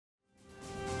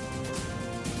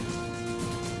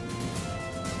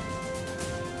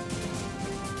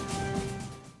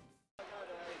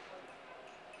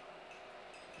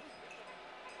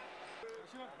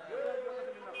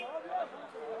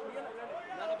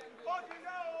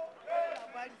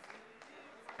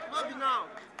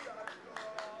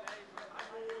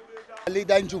Comrade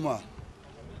Danjuma.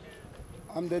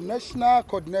 I'm the National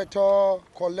Coordinator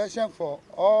Coalition for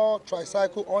all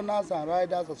Tricycle Owners and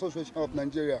Riders Association of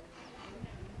Nigeria.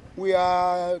 We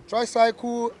are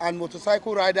tricycle and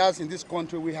motorcycle riders in this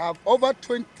country. We have over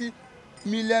 20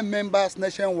 million members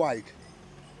nationwide.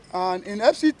 And in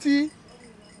FCT,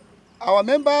 our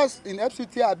members in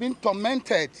FCT are being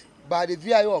tormented by the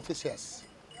VIO officials.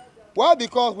 Why?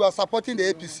 Because we are supporting the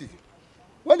APC.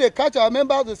 When they catch our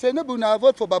members, they say, "Nobody will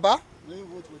vote for Baba.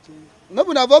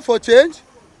 Nobody will vote for change."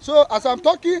 So as I'm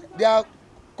talking, their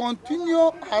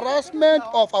continual harassment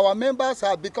of our members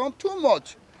has become too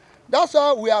much. That's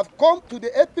why we have come to the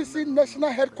APC national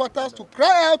headquarters to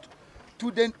cry out to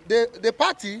the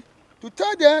party to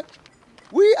tell them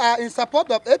we are in support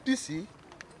of APC.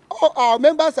 All our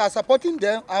members are supporting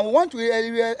them and we want to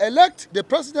elect the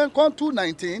president come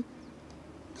 2019.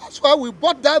 That's why we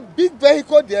bought that big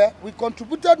vehicle there. We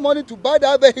contributed money to buy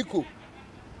that vehicle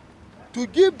to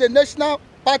give the national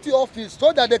party office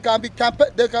so that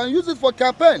they can use it for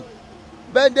campaign.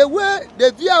 But the way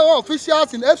the VIO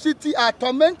officials in FCT are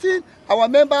tormenting our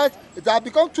members, it has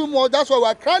become too much. That's why we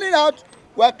are crying out.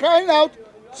 We are crying out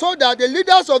so that the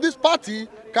leaders of this party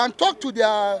can talk to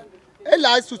their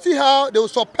allies to see how they will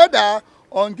support us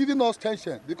on giving us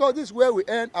tension, because this is where we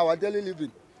earn our daily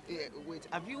living. Wait,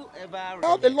 have you ever... We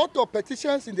have a lot of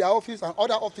petitions in their office and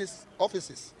other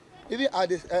offices, even at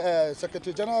the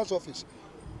Secretary General's office,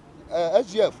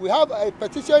 SGF. We have a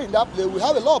petition in that place. We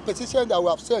have a lot of petitions that we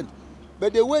have sent.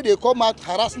 But the way they come out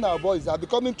harassing our boys are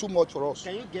becoming too much for us.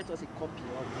 Can you get us a copy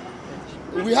of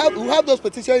the petition? We have those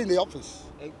petitions in the office.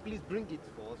 Please bring it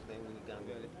for us, then we can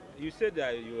get it. You said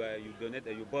that you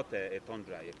donated, you bought a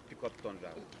TUNDRA, a pickup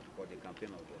TUNDRA for the campaign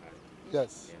of Buhari.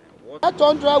 Yes. Yeah. That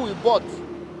TUNDRA we bought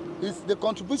is the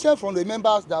contribution from the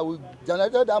members that we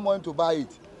generated that money to buy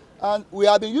it. And we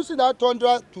have been using that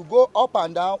TUNDRA to go up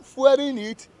and down, fueling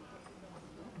it,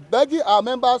 begging our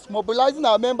members, mobilizing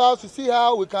our members to see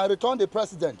how we can return the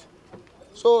president.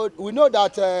 So we know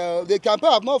that the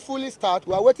campaign have not fully started.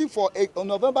 We are waiting for on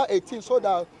November 18 so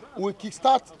that we can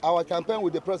start our campaign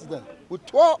with the president. We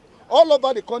tour all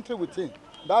over the country with him.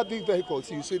 That big vehicle,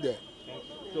 you see there.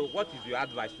 So what is your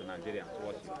advice to Nigerians?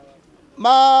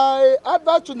 My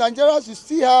advice to Nigerians is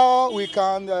see how we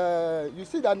can, you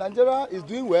see that Nigeria is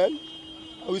doing well.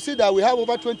 We see that we have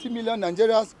over 20 million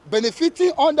Nigerians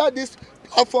benefiting under this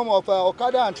platform of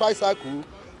Okada and Tricycle.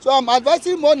 So I'm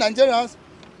advising more Nigerians,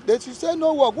 they should say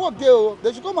no work there.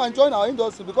 They should come and join our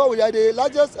industry because we are the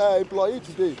largest employee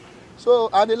today. So,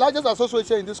 and the largest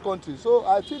association in this country. So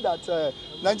I feel that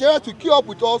Nigeria should keep up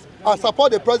with us and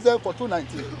support the president for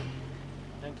 2019.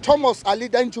 Thomas Ali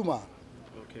Danjuma.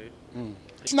 Okay.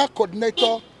 National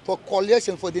Coordinator for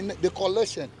Coalition, for the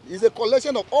coalition. It's a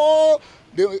coalition of all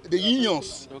the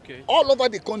unions, okay, all over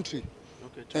the country.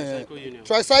 Okay. Tricycle union.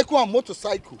 Tricycle and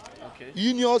motorcycle, okay,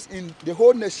 unions in the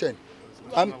whole nation.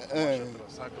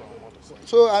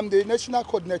 So I'm the national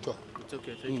coordinator. It's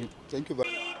okay, thank you. Thank you very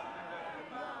much.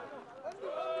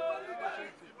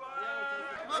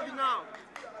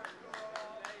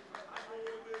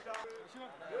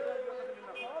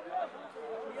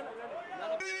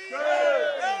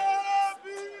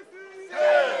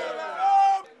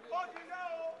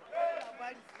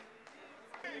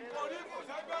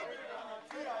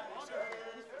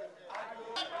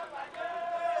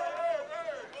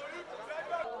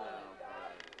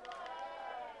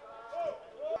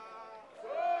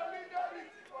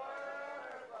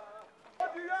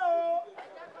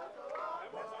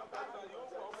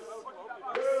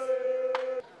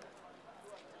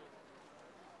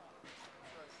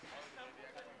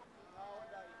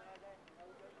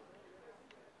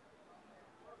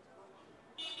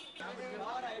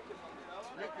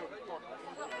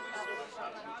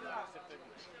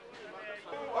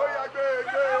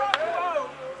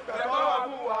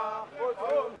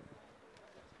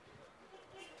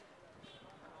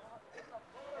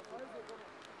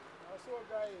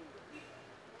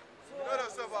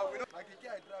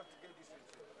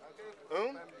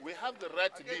 We have the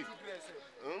right to leave.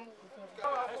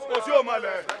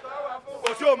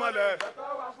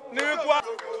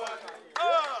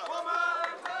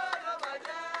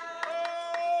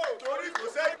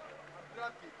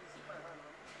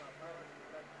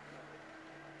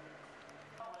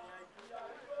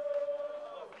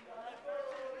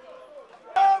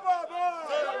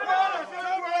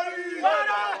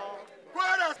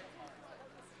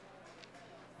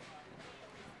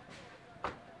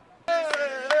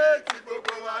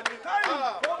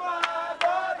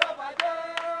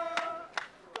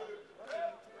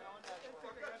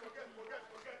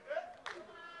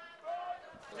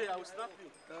 okay, I will snap you.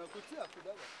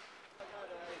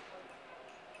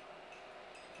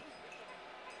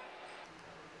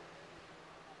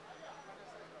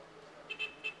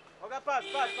 Okay, pass.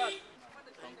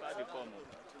 Compare the form.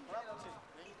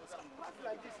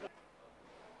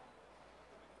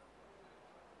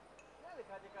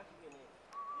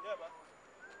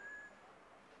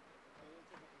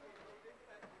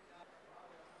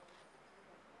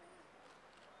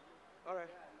 All right.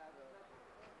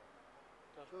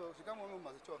 So, she come on,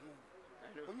 must talk.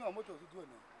 When you are motor to do it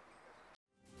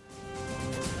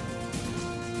now.